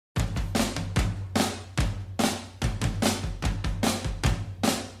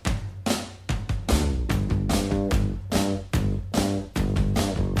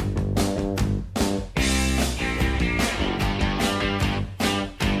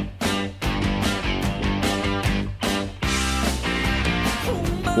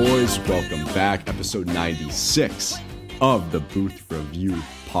boys? Welcome back. Episode 96 of the Booth Review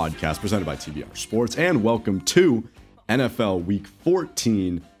podcast presented by TBR Sports. And welcome to NFL Week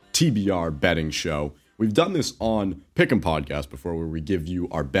 14 TBR betting show. We've done this on Pick'em Podcast before where we give you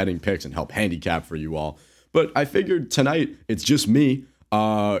our betting picks and help handicap for you all. But I figured tonight it's just me.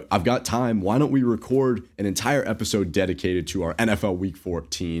 I've got time. Why don't we record an entire episode dedicated to our NFL Week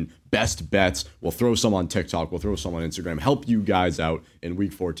 14 best bets? We'll throw some on TikTok. We'll throw some on Instagram. Help you guys out in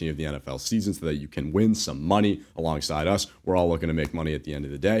Week 14 of the NFL season so that you can win some money alongside us. We're all looking to make money at the end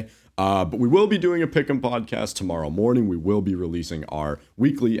of the day. But we will be doing a Pick'em podcast tomorrow morning. We will be releasing our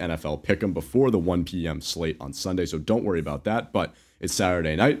weekly NFL Pick'em before the 1 p.m. slate on Sunday, so don't worry about that. But it's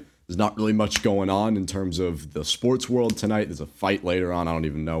Saturday night. There's not really much going on in terms of the sports world tonight. There's a fight later on. I don't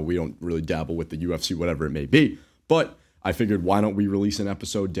even know. We don't really dabble with the UFC, whatever it may be. But I figured, why don't we release an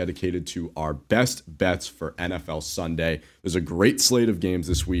episode dedicated to our best bets for NFL Sunday? There's a great slate of games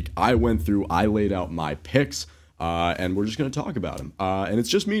this week. I laid out my picks, and we're just going to talk about them. And it's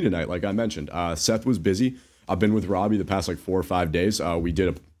just me tonight, like I mentioned. Seth was busy. I've been with Robbie the past 4 or 5 days. We did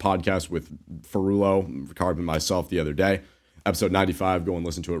a podcast with Ferrulo, Carb, and myself the other day. Episode 95, go and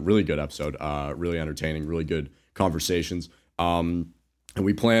listen to it. Really good episode, really entertaining, really good conversations. And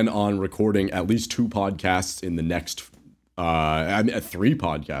we plan on recording at least 2 podcasts in the next, 3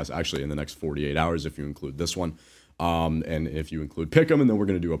 podcasts actually in the next 48 hours if you include this one. And if you include Pick'em, and then we're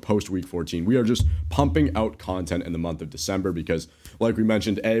going to do a post Week 14. We are just pumping out content in the month of December because, like we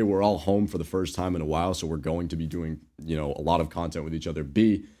mentioned, A, we're all home for the first time in a while, so we're going to be doing, a lot of content with each other.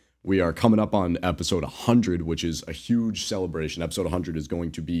 B, we are coming up on episode 100, which is a huge celebration. Episode 100 is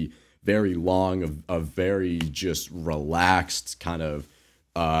going to be very long, a very just relaxed kind of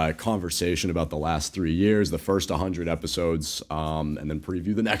conversation about the last 3 years, the first 100 episodes, and then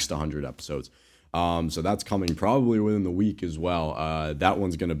preview the next 100 episodes. So that's coming probably within the week as well. That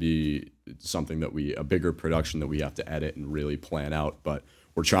one's going to be something a bigger production that we have to edit and really plan out. But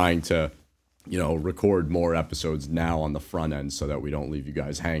we're trying to record more episodes now on the front end so that we don't leave you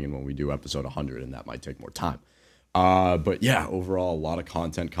guys hanging when we do episode 100, and that might take more time. But yeah, overall, a lot of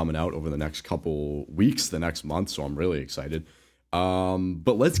content coming out over the next couple weeks, the next month, so I'm really excited.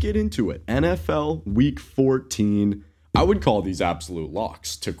 But let's get into it. NFL Week 14. I would call these absolute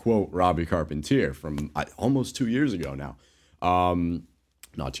locks, to quote Robbie Carpentier from almost 2 years ago now.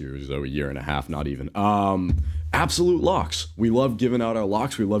 Not 2 years ago, a year and a half, not even. Absolute locks. We love giving out our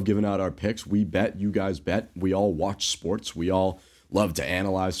locks. We love giving out our picks. We bet, you guys bet. We all watch sports. We all love to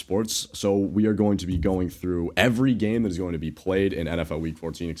analyze sports. So we are going to be going through every game that is going to be played in NFL Week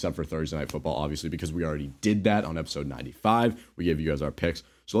 14, except for Thursday Night Football, obviously, because we already did that on episode 95. We gave you guys our picks.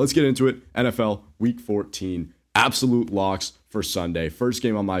 So let's get into it. NFL Week 14, absolute locks for Sunday. First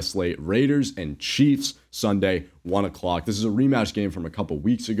game on my slate, Raiders and Chiefs, Sunday, 1 o'clock. This is a rematch game from a couple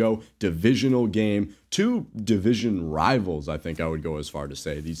weeks ago. Divisional game. 2 division rivals, I think I would go as far to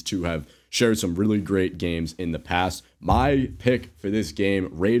say. These two have shared some really great games in the past. My pick for this game,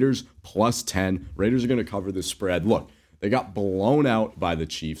 Raiders plus 10. Raiders are going to cover the spread. Look, they got blown out by the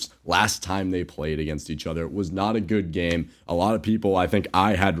Chiefs last time they played against each other. It was not a good game. A lot of people, I think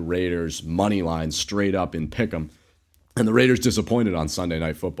I had Raiders money line straight up in Pick'em. And the Raiders disappointed on Sunday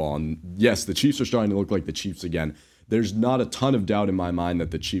Night Football. And yes, the Chiefs are starting to look like the Chiefs again. There's not a ton of doubt in my mind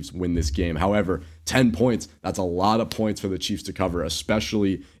that the Chiefs win this game. However, 10 points, that's a lot of points for the Chiefs to cover,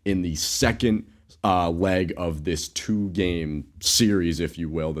 especially in the second leg of this 2-game series, if you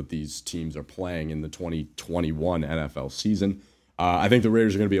will, that these teams are playing in the 2021 NFL season. I think the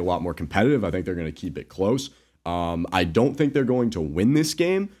Raiders are going to be a lot more competitive. I think they're going to keep it close. I don't think they're going to win this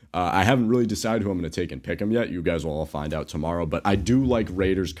game. I haven't really decided who I'm going to take and pick them yet. You guys will all find out tomorrow. But I do like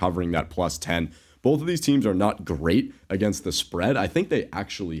Raiders covering that plus 10. Both of these teams are not great against the spread. I think they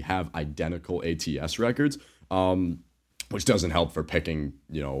actually have identical ATS records, which doesn't help for picking,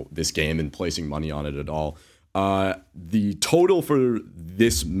 this game and placing money on it at all. The total for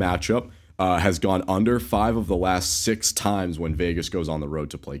this matchup has gone under 5 of the last 6 times when Vegas goes on the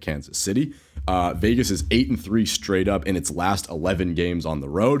road to play Kansas City. Vegas is 8-3 straight up in its last 11 games on the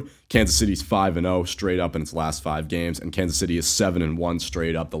road. Kansas City's 5-0 straight up in its last 5 games, and Kansas City is 7-1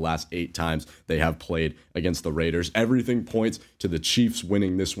 straight up the last 8 times they have played against the Raiders. Everything points to the Chiefs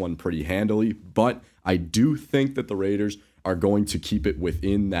winning this one pretty handily, but I do think that the Raiders are going to keep it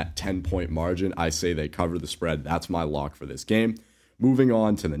within that 10-point margin. I say they cover the spread. That's my lock for this game. Moving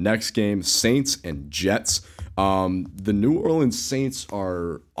on to the next game, Saints and Jets. The New Orleans Saints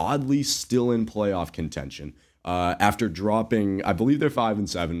are oddly still in playoff contention after dropping, I believe they're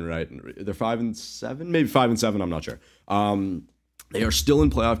 5-7, right? They're 5-7, maybe 5-7, I'm not sure. They are still in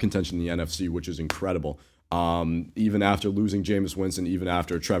playoff contention in the NFC, which is incredible. Even after losing Jameis Winston, even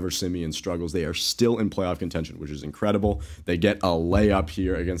after Trevor Siemian struggles, they are still in playoff contention, which is incredible. They get a layup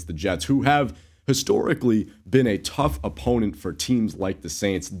here against the Jets, who have historically been a tough opponent for teams like the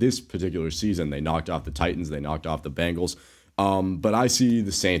Saints this particular season. They knocked off the Titans, they knocked off the Bengals. But I see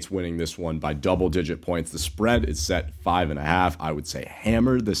the Saints winning this one by double-digit points. The spread is set 5.5. I would say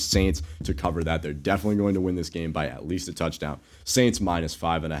hammer the Saints to cover that. They're definitely going to win this game by at least a touchdown. Saints minus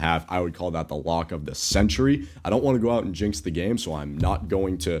 5.5. I would call that the lock of the century. I don't want to go out and jinx the game, so I'm not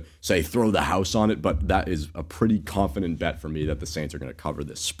going to say throw the house on it, but that is a pretty confident bet for me that the Saints are going to cover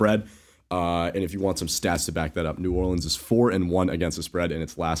this spread. And if you want some stats to back that up, New Orleans is 4-1 against the spread in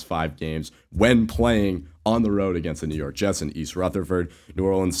its last 5 games when playing on the road against the New York Jets in East Rutherford. New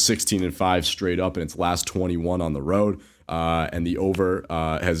Orleans 16-5 straight up in its last 21 on the road, and the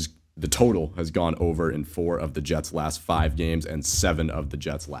total has gone over in 4 of the Jets' last 5 games and 7 of the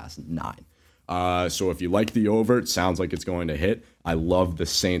Jets' last 9. So if you like the over, it sounds like it's going to hit. I love the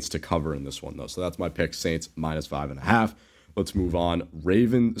Saints to cover in this one though, so that's my pick. Saints minus 5.5. Let's move on.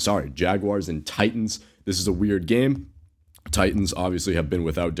 Jaguars and Titans. This is a weird game. Titans obviously have been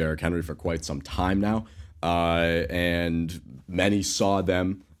without Derrick Henry for quite some time now, and many saw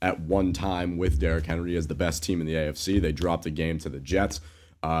them at one time with Derrick Henry as the best team in the AFC. They dropped the game to the Jets.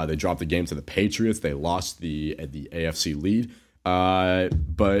 They dropped the game to the Patriots. They lost the AFC lead.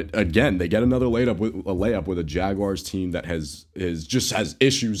 But again, they get another layup with a Jaguars team that has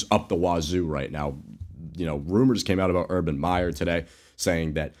issues up the wazoo right now. You know, rumors came out about Urban Meyer today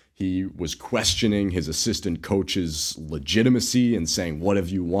saying that he was questioning his assistant coach's legitimacy and saying, what have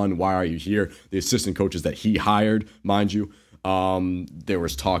you won? Why are you here? The assistant coaches that he hired, mind you. There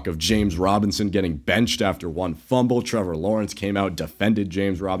was talk of James Robinson getting benched after one fumble. Trevor Lawrence came out, defended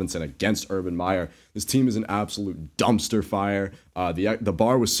James Robinson against Urban Meyer. This team is an absolute dumpster fire. The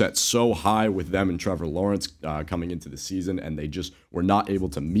bar was set so high with them and Trevor Lawrence coming into the season, and they just were not able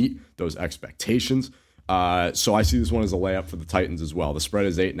to meet those expectations. So I see this one as a layup for the Titans as well. The spread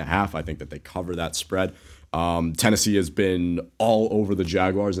is 8.5. I think that they cover that spread. Tennessee has been all over the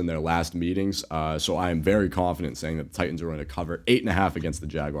Jaguars in their last meetings. So I am very confident saying that the Titans are going to cover 8.5 against the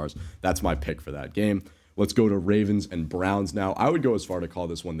Jaguars. That's my pick for that game. Let's go to Ravens and Browns now. I would go as far to call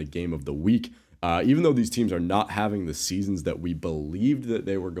this one the game of the week. Even though these teams are not having the seasons that we believed that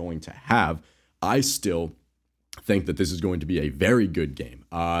they were going to have, I still think that this is going to be a very good game.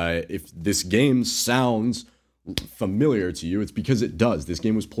 If this game sounds familiar to you, it's because it does. This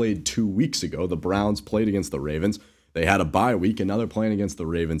game was played 2 weeks ago. The Browns played against the Ravens. They had a bye week, and now they're playing against the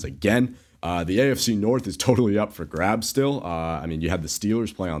Ravens again. The AFC North is totally up for grabs still. You had the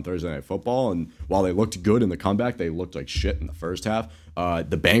Steelers play on Thursday Night Football, and while they looked good in the comeback, they looked like shit in the first half.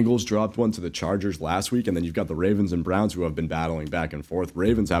 The Bengals dropped one to the Chargers last week, and then you've got the Ravens and Browns who have been battling back and forth.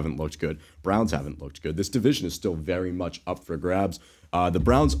 Ravens haven't looked good. Browns haven't looked good. This division is still very much up for grabs. The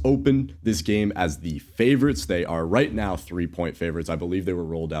Browns opened this game as the favorites. They are right now 3-point favorites. I believe they were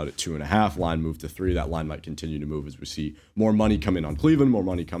rolled out at 2.5. Line moved to 3. That line might continue to move as we see more money come in on Cleveland, more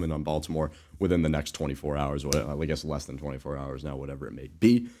money come in on Baltimore within the next 24 hours. I guess less than 24 hours now, whatever it may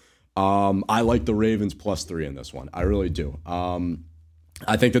be. I like the Ravens +3 in this one. I really do.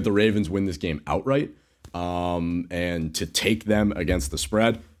 I think that the Ravens win this game outright. And to take them against the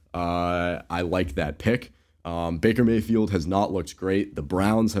spread, I like that pick. Baker Mayfield has not looked great. The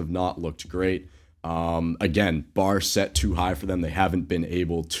Browns have not looked great. Again, bar set too high for them. They haven't been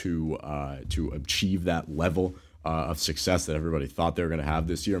able to achieve that level of success that everybody thought they were going to have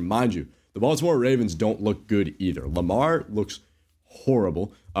this year. Mind you, the Baltimore Ravens don't look good either. Lamar looks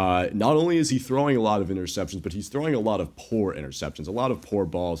horrible. Not only is he throwing a lot of interceptions, but he's throwing a lot of poor interceptions, a lot of poor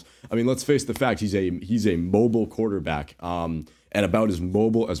balls. I mean, let's face the fact, he's a mobile quarterback, and about as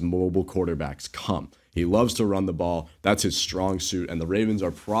mobile quarterbacks come. He loves to run the ball. That's his strong suit, and the Ravens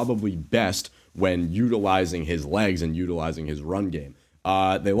are probably best when utilizing his legs and utilizing his run game.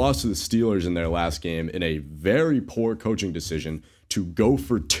 They lost to the Steelers in their last game in a very poor coaching decision to go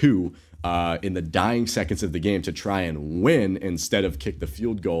for 2 in the dying seconds of the game to try and win instead of kick the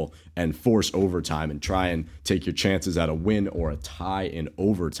field goal and force overtime and try and take your chances at a win or a tie in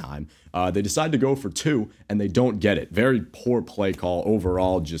overtime. They decide to go for 2, and they don't get it. Very poor play call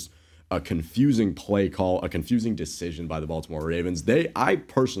overall, just a confusing play call, a confusing decision by the Baltimore Ravens. I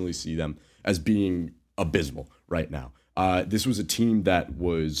personally see them as being abysmal right now. This was a team that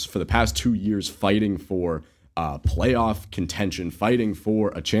was, for the past 2 years, fighting for playoff contention, fighting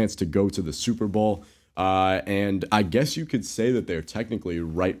for a chance to go to the Super Bowl. And I guess you could say that they're technically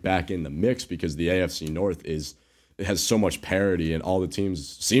right back in the mix because the AFC North has so much parity, and all the teams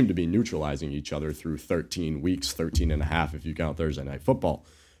seem to be neutralizing each other through 13 weeks, 13 and a half if you count Thursday Night Football.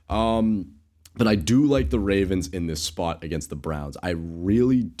 But I do like the Ravens in this spot against the Browns. I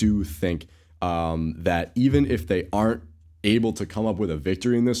really do think that even if they aren't able to come up with a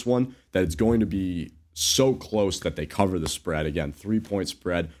victory in this one, that it's going to be so close that they cover the spread. Again, 3-point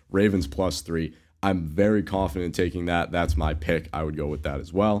spread, Ravens +3. I'm very confident in taking that. That's my pick. I would go with that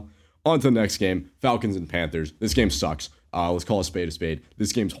as well. On to the next game, Falcons and Panthers. This game sucks. Let's call a spade a spade.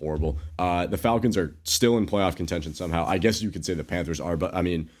 This game's horrible. The Falcons are still in playoff contention somehow. I guess you could say the Panthers are, but I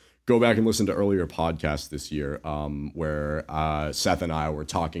mean, go back and listen to earlier podcasts this year where Seth and I were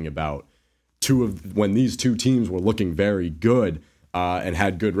talking about when these two teams were looking very good and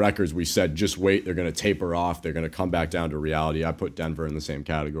had good records. We said, just wait, they're going to taper off. They're going to come back down to reality. I put Denver in the same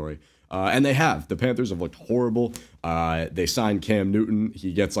category. And they have. The Panthers have looked horrible. They signed Cam Newton.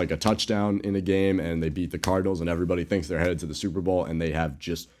 He gets like a touchdown in a game, and they beat the Cardinals, and everybody thinks they're headed to the Super Bowl, and they have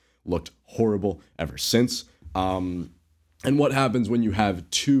just looked horrible ever since. And what happens when you have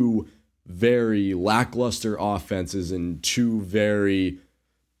two very lackluster offenses and two very,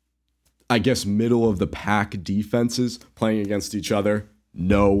 I guess, middle-of-the-pack defenses playing against each other?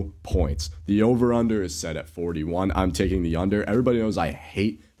 No points. The over-under is set at 41. I'm taking the under. Everybody knows I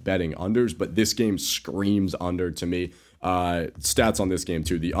hate betting unders, but this game screams under to me. Stats on this game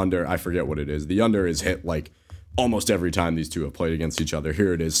too. The under, I forget what it is. The under is hit like almost every time these two have played against each other.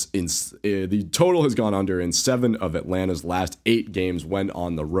 Here it is. The total has gone under in 7 of Atlanta's last 8 games when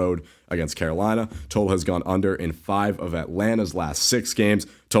on the road against Carolina. Total has gone under in 5 of Atlanta's last 6 games.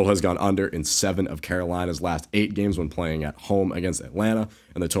 Total has gone under in 7 of Carolina's last 8 games when playing at home against Atlanta.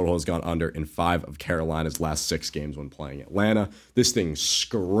 And the total has gone under in 5 of Carolina's last 6 games when playing Atlanta. This thing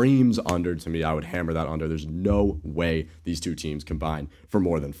screams under to me. I would hammer that under. There's no way these two teams combine for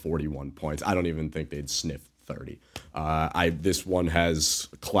more than 41 points. I don't even think they'd sniff 30. This one has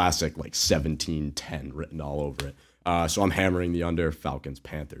classic like 17-10 written all over it. So I'm hammering the under. Falcons,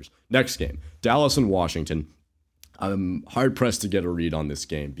 Panthers. Next game, Dallas and Washington. I'm hard-pressed to get a read on this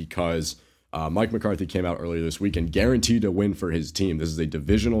game because Mike McCarthy came out earlier this week and guaranteed a win for his team. This is a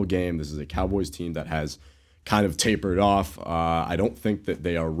divisional game. This is a Cowboys team that has kind of tapered off. I don't think that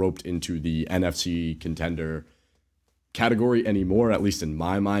they are roped into the NFC contender category anymore, at least in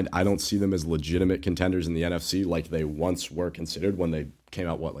my mind. I don't see them as legitimate contenders in the NFC like they once were considered when they came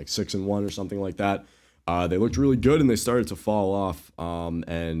out, like 6-1 or something like that. They looked really good and they started to fall off,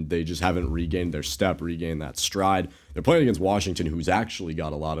 and they just haven't regained their step, regained that stride. They're playing against Washington, who's actually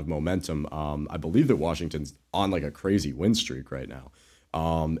got a lot of momentum. I believe that Washington's on like a crazy win streak right now.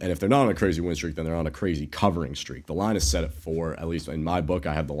 And if they're not on a crazy win streak, then they're on a crazy covering streak. The line is set at 4, at least in my book.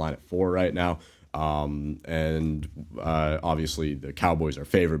 I have the line at 4 right now. Obviously the Cowboys are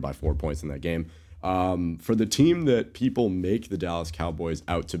favored by 4 points in that game. For the team that people make the Dallas Cowboys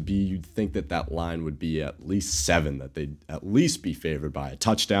out to be, you'd think that that line would be at least 7, that they'd at least be favored by a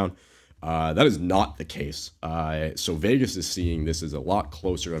touchdown. That is not the case. So Vegas is seeing this as a lot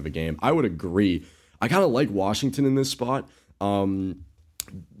closer of a game. I would agree. I kind of like Washington in this spot,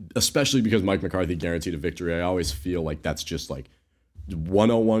 especially because Mike McCarthy guaranteed a victory. I always feel like that's just like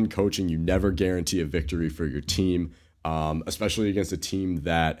 101 coaching. You never guarantee a victory for your team, especially against a team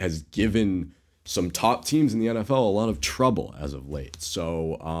that has given some top teams in the NFL a lot of trouble as of late.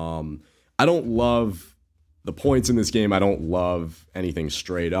 So I don't love the points in this game. I don't love anything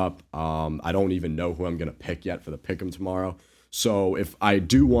straight up. I don't even know who I'm going to pick yet for the pick'em tomorrow. So if I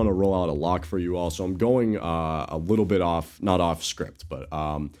do want to roll out a lock for you all, so I'm going a little bit off, not off script, but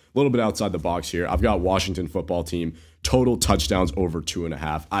a little bit outside the box here. I've got Washington football team, total touchdowns over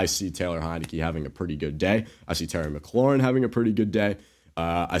 2.5. I see Taylor Heineke having a pretty good day. I see Terry McLaurin having a pretty good day.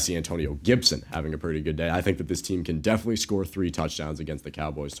 I see Antonio Gibson having a pretty good day. I think that this team can definitely score 3 touchdowns against the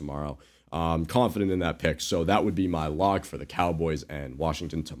Cowboys tomorrow. I'm confident in that pick. So that would be my lock for the Cowboys and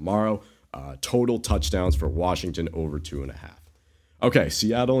Washington tomorrow. Total touchdowns for Washington over 2.5. Okay,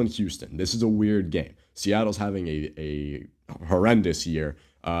 Seattle and Houston. This is a weird game. Seattle's having a horrendous year.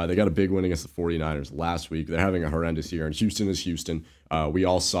 They got a big win against the 49ers last week. They're having a horrendous year, and Houston is Houston. We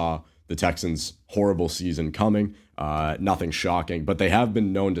all saw the Texans' horrible season coming. Nothing shocking, but they have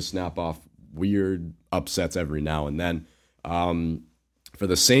been known to snap off weird upsets every now and then. For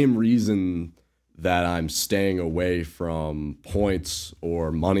the same reason that I'm staying away from points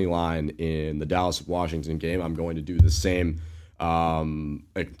or money line in the Dallas-Washington game, I'm going to do the same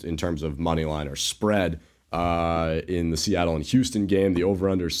in terms of money line or spread in the Seattle and Houston game. The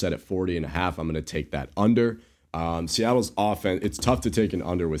over-under is set at 40.5. I'm going to take that under. Seattle's offense, it's tough to take an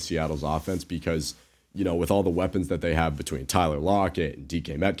under with Seattle's offense because, you know, with all the weapons that they have between Tyler Lockett and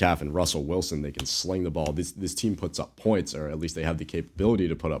DK Metcalf and Russell Wilson, they can sling the ball. This team puts up points, or at least they have the capability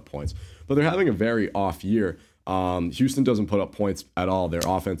to put up points. But they're having a very off year. Houston doesn't put up points at all. Their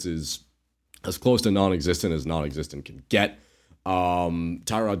offense is as close to non-existent as non-existent can get.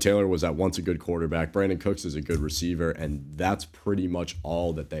 Tyrod Taylor was at once a good quarterback. Brandon Cooks is a good receiver, and that's pretty much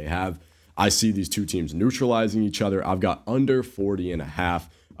all that they have. I see these two teams neutralizing each other. I've got under 40.5.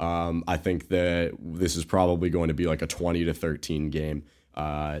 I think that this is probably going to be like a 20-13 game.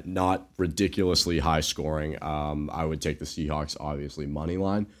 Not ridiculously high scoring. I would take the Seahawks, obviously, money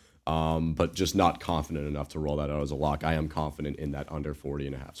line, but just not confident enough to roll that out as a lock. I am confident in that under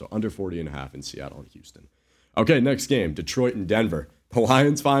 40.5. So under 40.5 in Seattle and Houston. Okay, next game, Detroit and Denver. The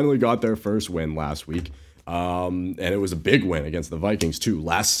Lions finally got their first win last week, and it was a big win against the Vikings, too.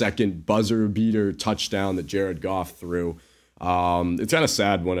 Last-second buzzer-beater touchdown that Jared Goff threw. It's kind of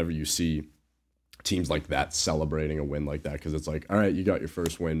sad whenever you see teams like that celebrating a win like that, because it's like, all right, you got your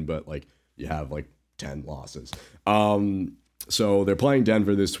first win, but like you have like 10 losses. So they're playing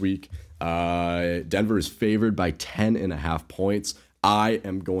Denver this week. Denver is favored by 10.5 points. I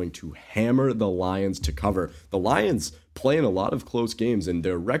am going to hammer the Lions to cover. The Lions play in a lot of close games, and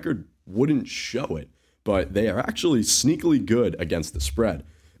their record wouldn't show it, but they are actually sneakily good against the spread.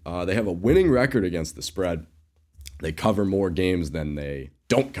 They have a winning record against the spread. They cover more games than they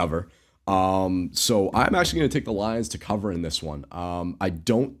don't cover. So I'm actually going to take the Lions to cover in this one. I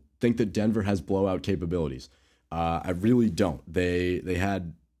don't think that Denver has blowout capabilities. I really don't. They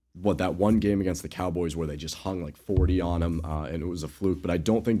had that one game against the Cowboys where they just hung like 40 on them, and it was a fluke. But I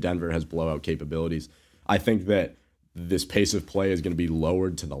don't think Denver has blowout capabilities. I think that this pace of play is going to be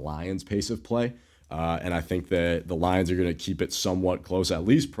lowered to the Lions' pace of play. And I think that the Lions are going to keep it somewhat close, at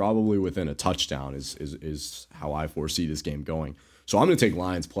least probably within a touchdown is how I foresee this game going. So I'm going to take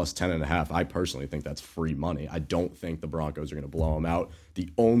Lions plus 10.5. I personally think that's free money. I don't think the Broncos are going to blow them out. The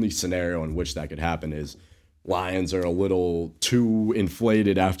only scenario in which that could happen is Lions are a little too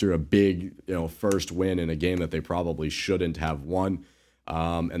inflated after a big, first win in a game that they probably shouldn't have won.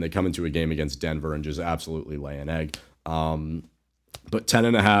 And they come into a game against Denver and just absolutely lay an egg. But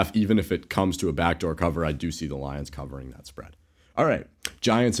 10.5, even if it comes to a backdoor cover, I do see the Lions covering that spread. All right,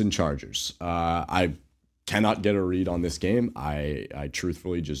 Giants and Chargers. I cannot get a read on this game. I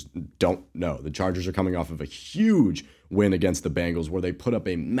truthfully just don't know. The Chargers are coming off of a huge win against the Bengals where they put up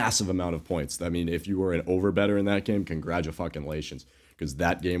a massive amount of points. I mean, if you were an over better in that game, congratulations, because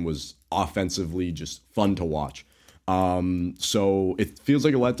that game was offensively just fun to watch. So it feels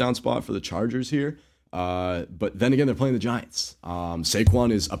like a letdown spot for the Chargers here. But then again, they're playing the Giants.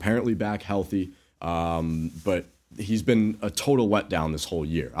 Saquon is apparently back healthy, but he's been a total letdown this whole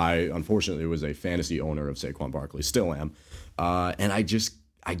year. I unfortunately was a fantasy owner of Saquon Barkley, still am, and I just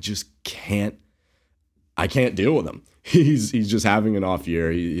can't deal with him. He's just having an off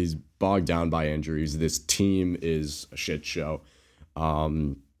year. He's bogged down by injuries. This team is a shit show.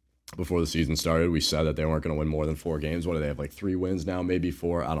 Before the season started, we said that they weren't going to win more than 4 games. What do they have, like 3 wins now, maybe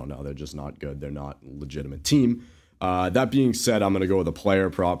 4? I don't know. They're just not good. They're not a legitimate team. That being said, I'm going to go with a player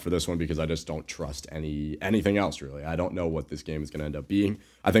prop for this one because I just don't trust anything else, really. I don't know what this game is going to end up being.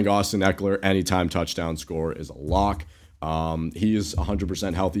 I think Austin Eckler, anytime touchdown score, is a lock. He is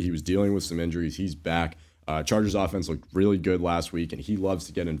 100% healthy. He was dealing with some injuries. He's back. Chargers offense looked really good last week, and he loves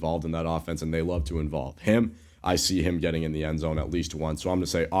to get involved in that offense, and they love to involve him. I see him getting in the end zone at least once. So I'm going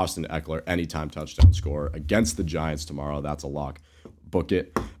to say Austin Eckler, anytime touchdown scorer against the Giants tomorrow. That's a lock. Book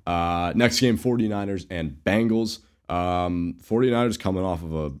it. Next game, 49ers and Bengals. 49ers coming off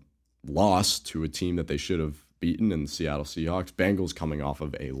of a loss to a team that they should have beaten in the Seattle Seahawks. Bengals coming off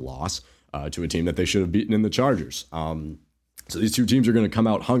of a loss to a team that they should have beaten in the Chargers. So these two teams are going to come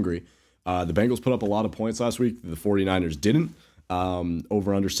out hungry. The Bengals put up a lot of points last week. The 49ers didn't.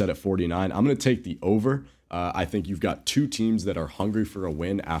 Over-under set at 49. I'm going to take the over. I think you've got two teams that are hungry for a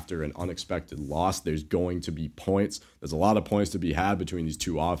win after an unexpected loss. There's going to be points. There's a lot of points to be had between these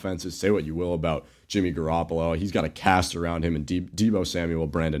two offenses. Say what you will about Jimmy Garoppolo. He's got a cast around him and Deebo Samuel,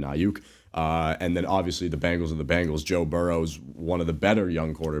 Brandon Ayuk. And then obviously the Bengals are the Bengals. Joe Burrow's one of the better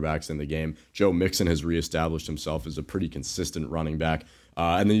young quarterbacks in the game. Joe Mixon has reestablished himself as a pretty consistent running back.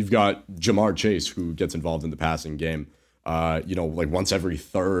 And then you've got Jamar Chase, who gets involved in the passing game. Like once every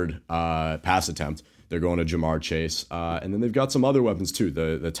third pass attempt, they're going to Jamar Chase. And then they've got some other weapons too.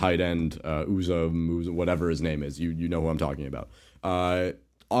 The tight end, Uza, whatever his name is. You know who I'm talking about.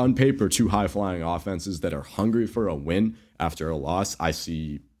 On paper, two high-flying offenses that are hungry for a win after a loss. I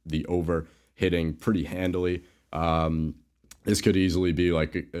see the over hitting pretty handily. This could easily be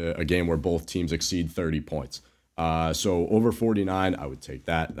like a game where both teams exceed 30 points. So over 49, I would take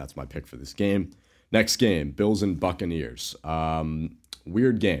that. That's my pick for this game. Next game, Bills and Buccaneers.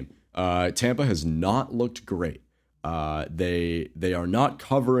 Weird game. Tampa has not looked great. They are not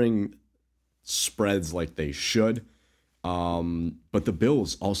covering spreads like they should. But the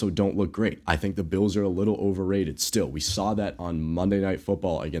Bills also don't look great. I think the Bills are a little overrated still. We saw that on Monday Night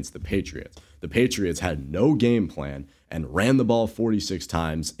Football against the Patriots. The Patriots had no game plan and ran the ball 46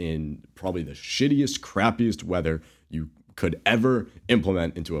 times in probably the shittiest, crappiest weather you could ever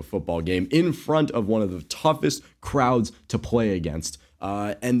implement into a football game in front of one of the toughest crowds to play against.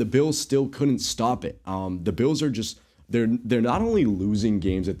 And the Bills still couldn't stop it. The Bills are just, they're not only losing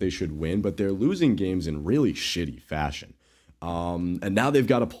games that they should win, but they're losing games in really shitty fashion. And now they've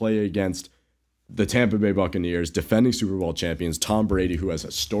got to play against the Tampa Bay Buccaneers, defending Super Bowl champions, Tom Brady, who has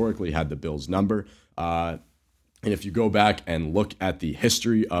historically had the Bills' number. And if you go back and look at the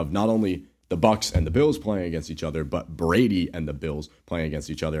history of not only the Bucs and the Bills playing against each other, but Brady and the Bills playing against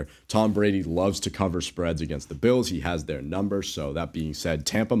each other, Tom Brady loves to cover spreads against the Bills. He has their number. So that being said,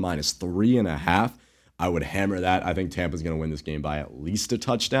 Tampa minus 3.5. I would hammer that. I think Tampa's going to win this game by at least a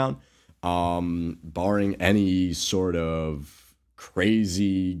touchdown. Barring any sort of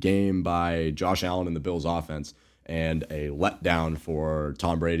crazy game by Josh Allen and the Bills offense and a letdown for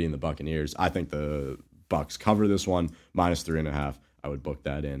Tom Brady and the Buccaneers, I think the Bucs cover this one, minus 3.5. I would book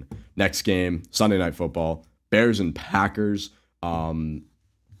that in. Next game, Sunday Night Football, Bears and Packers.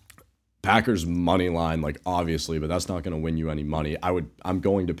 Packers money line, like obviously, but that's not going to win you any money. I'm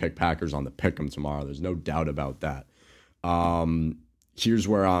going to pick Packers on the pick'em tomorrow. There's no doubt about that. Here's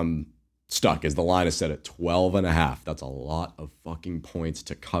where I'm stuck, is the line is set at 12.5. That's a lot of fucking points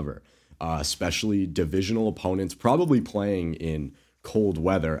to cover, especially divisional opponents, probably playing in cold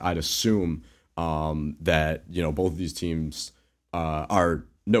weather. I'd assume that, both of these teams are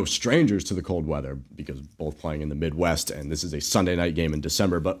no strangers to the cold weather because both playing in the Midwest, and this is a Sunday night game in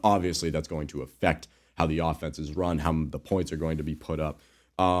December, but obviously that's going to affect how the offenses run, how the points are going to be put up.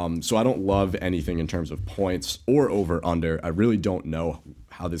 So I don't love anything in terms of points or over under. I really don't know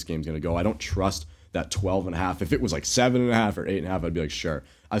how this game's going to go. I don't trust that 12.5. If it was like 7.5 or 8.5, I'd be like, sure.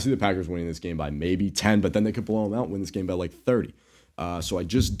 I see the Packers winning this game by maybe 10, but then they could blow them out and win this game by like 30. So I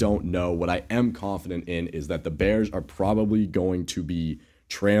just don't know. What I am confident in is that the Bears are probably going to be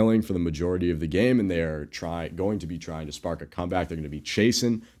trailing for the majority of the game, and they are going to be trying to spark a comeback. They're going to be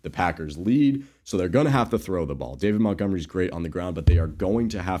chasing the Packers' lead, so they're going to have to throw the ball. David Montgomery's great on the ground, but they are going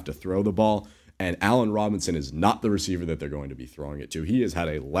to have to throw the ball, and Allen Robinson is not the receiver that they're going to be throwing it to. He has had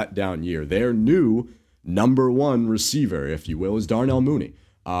a letdown year. Their new number one receiver, if you will, is Darnell Mooney.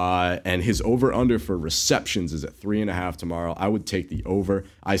 And his over-under for receptions is at 3.5 tomorrow. I would take the over.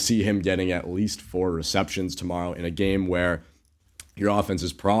 I see him getting at least 4 receptions tomorrow in a game where your offense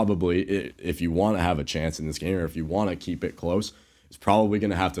is probably, if you want to have a chance in this game or if you want to keep it close, is probably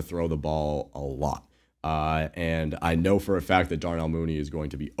going to have to throw the ball a lot. And I know for a fact that Darnell Mooney is going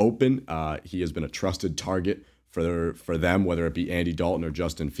to be open. He has been a trusted target for them, whether it be Andy Dalton or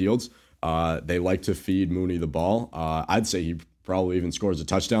Justin Fields. They like to feed Mooney the ball. I'd say he probably even scores a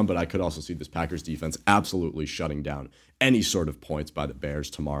touchdown, but I could also see this Packers defense absolutely shutting down any sort of points by the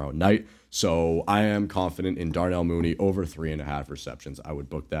Bears tomorrow night. So I am confident in Darnell Mooney over 3.5 receptions. I would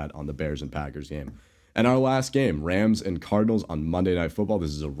book that on the Bears and Packers game. And our last game, Rams and Cardinals on Monday Night Football.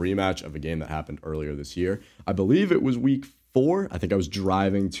 This is a rematch of a game that happened earlier this year. I believe it was week 4. I think I was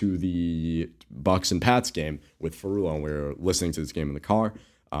driving to the Bucks and Pats game with Ferrulo, and we were listening to this game in the car.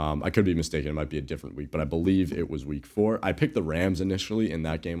 I could be mistaken. It might be a different week, but I believe it was week 4. I picked the Rams initially in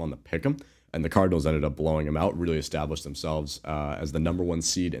that game on the pick'em, and the Cardinals ended up blowing them out, really established themselves as the number 1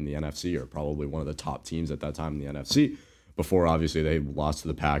 seed in the NFC, or probably one of the top teams at that time in the NFC, before obviously they lost to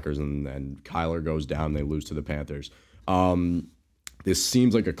the Packers, and Kyler goes down and they lose to the Panthers. This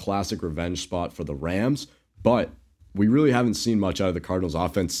seems like a classic revenge spot for the Rams, but we really haven't seen much out of the Cardinals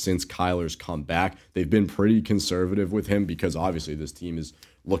offense since Kyler's come back. They've been pretty conservative with him because obviously this team is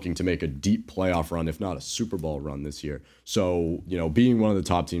looking to make a deep playoff run, if not a Super Bowl run this year. So, being one of the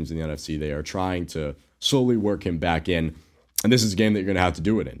top teams in the NFC, they are trying to slowly work him back in. And this is a game that you're going to have to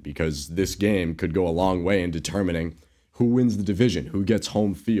do it in, because this game could go a long way in determining who wins the division, who gets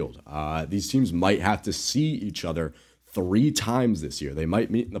home field. These teams might have to see each other 3 times this year. They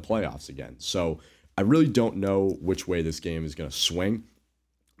might meet in the playoffs again. So I really don't know which way this game is going to swing,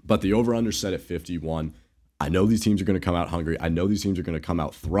 but the over-under set at 51. I know these teams are going to come out hungry. I know these teams are going to come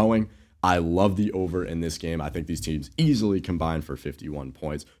out throwing. I love the over in this game. I think these teams easily combine for 51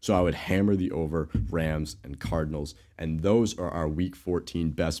 points. So I would hammer the over, Rams and Cardinals. And those are our Week 14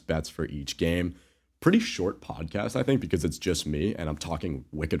 best bets for each game. Pretty short podcast, I think, because it's just me and I'm talking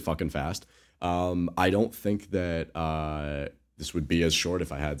wicked fucking fast. I don't think that this would be as short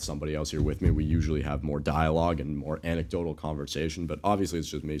if I had somebody else here with me. We usually have more dialogue and more anecdotal conversation, but obviously it's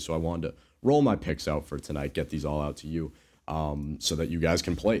just me. So I wanted to roll my picks out for tonight, get these all out to you so that you guys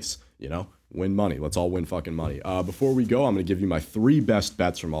can place, win money. Let's all win fucking money. Before we go, I'm going to give you my 3 best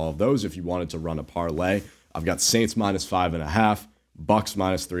bets from all of those. If you wanted to run a parlay, I've got Saints -5.5, Bucks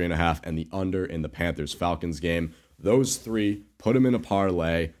 -3.5, and the under in the Panthers-Falcons game. Those 3, put them in a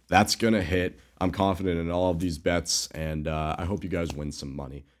parlay. That's going to hit. I'm confident in all of these bets, and I hope you guys win some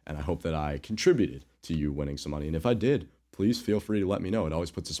money. And I hope that I contributed to you winning some money. And if I did, please feel free to let me know. It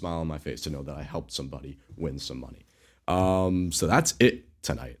always puts a smile on my face to know that I helped somebody win some money. So that's it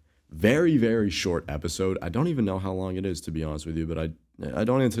tonight. Very, very short episode. I don't even know how long it is, to be honest with you, but I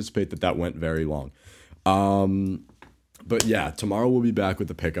don't anticipate that went very long. But yeah, tomorrow we'll be back with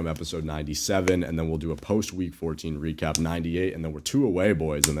the Pick'em episode 97, and then we'll do a post-Week 14 recap 98, and then we're 2 away,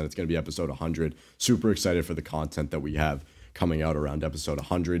 boys, and then it's going to be episode 100. Super excited for the content that we have coming out around episode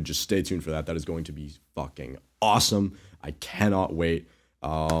 100. Just stay tuned for that. That is going to be fucking awesome. I cannot wait.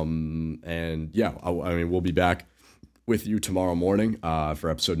 And yeah, I mean, we'll be back with you tomorrow morning for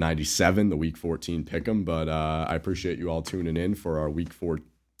episode 97, the Week 14 Pick'em. But I appreciate you all tuning in for our Week 14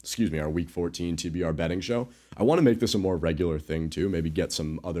 TBR betting show. I want to make this a more regular thing too. Maybe get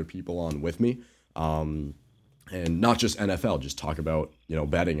some other people on with me, and not just NFL. Just talk about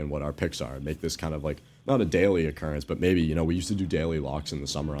betting and what our picks are. Make this kind of like not a daily occurrence, but maybe we used to do daily locks in the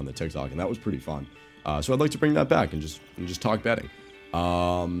summer on the TikTok, and that was pretty fun. So I'd like to bring that back and just talk betting.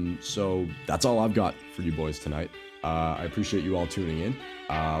 So that's all I've got for you boys tonight. I appreciate you all tuning in.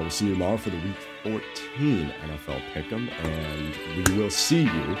 We'll see you tomorrow for the Week 14 NFL Pick'em, and we will see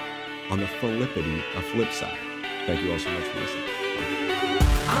you on the flip side. Thank you all so much for listening.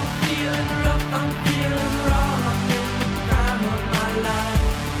 I'm feeling rough, I'm feeling wrong, I'm in the prime of my life.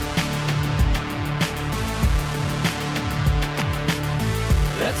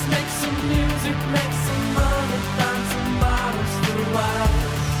 Let's make some music, make some money, find some bottles for a while.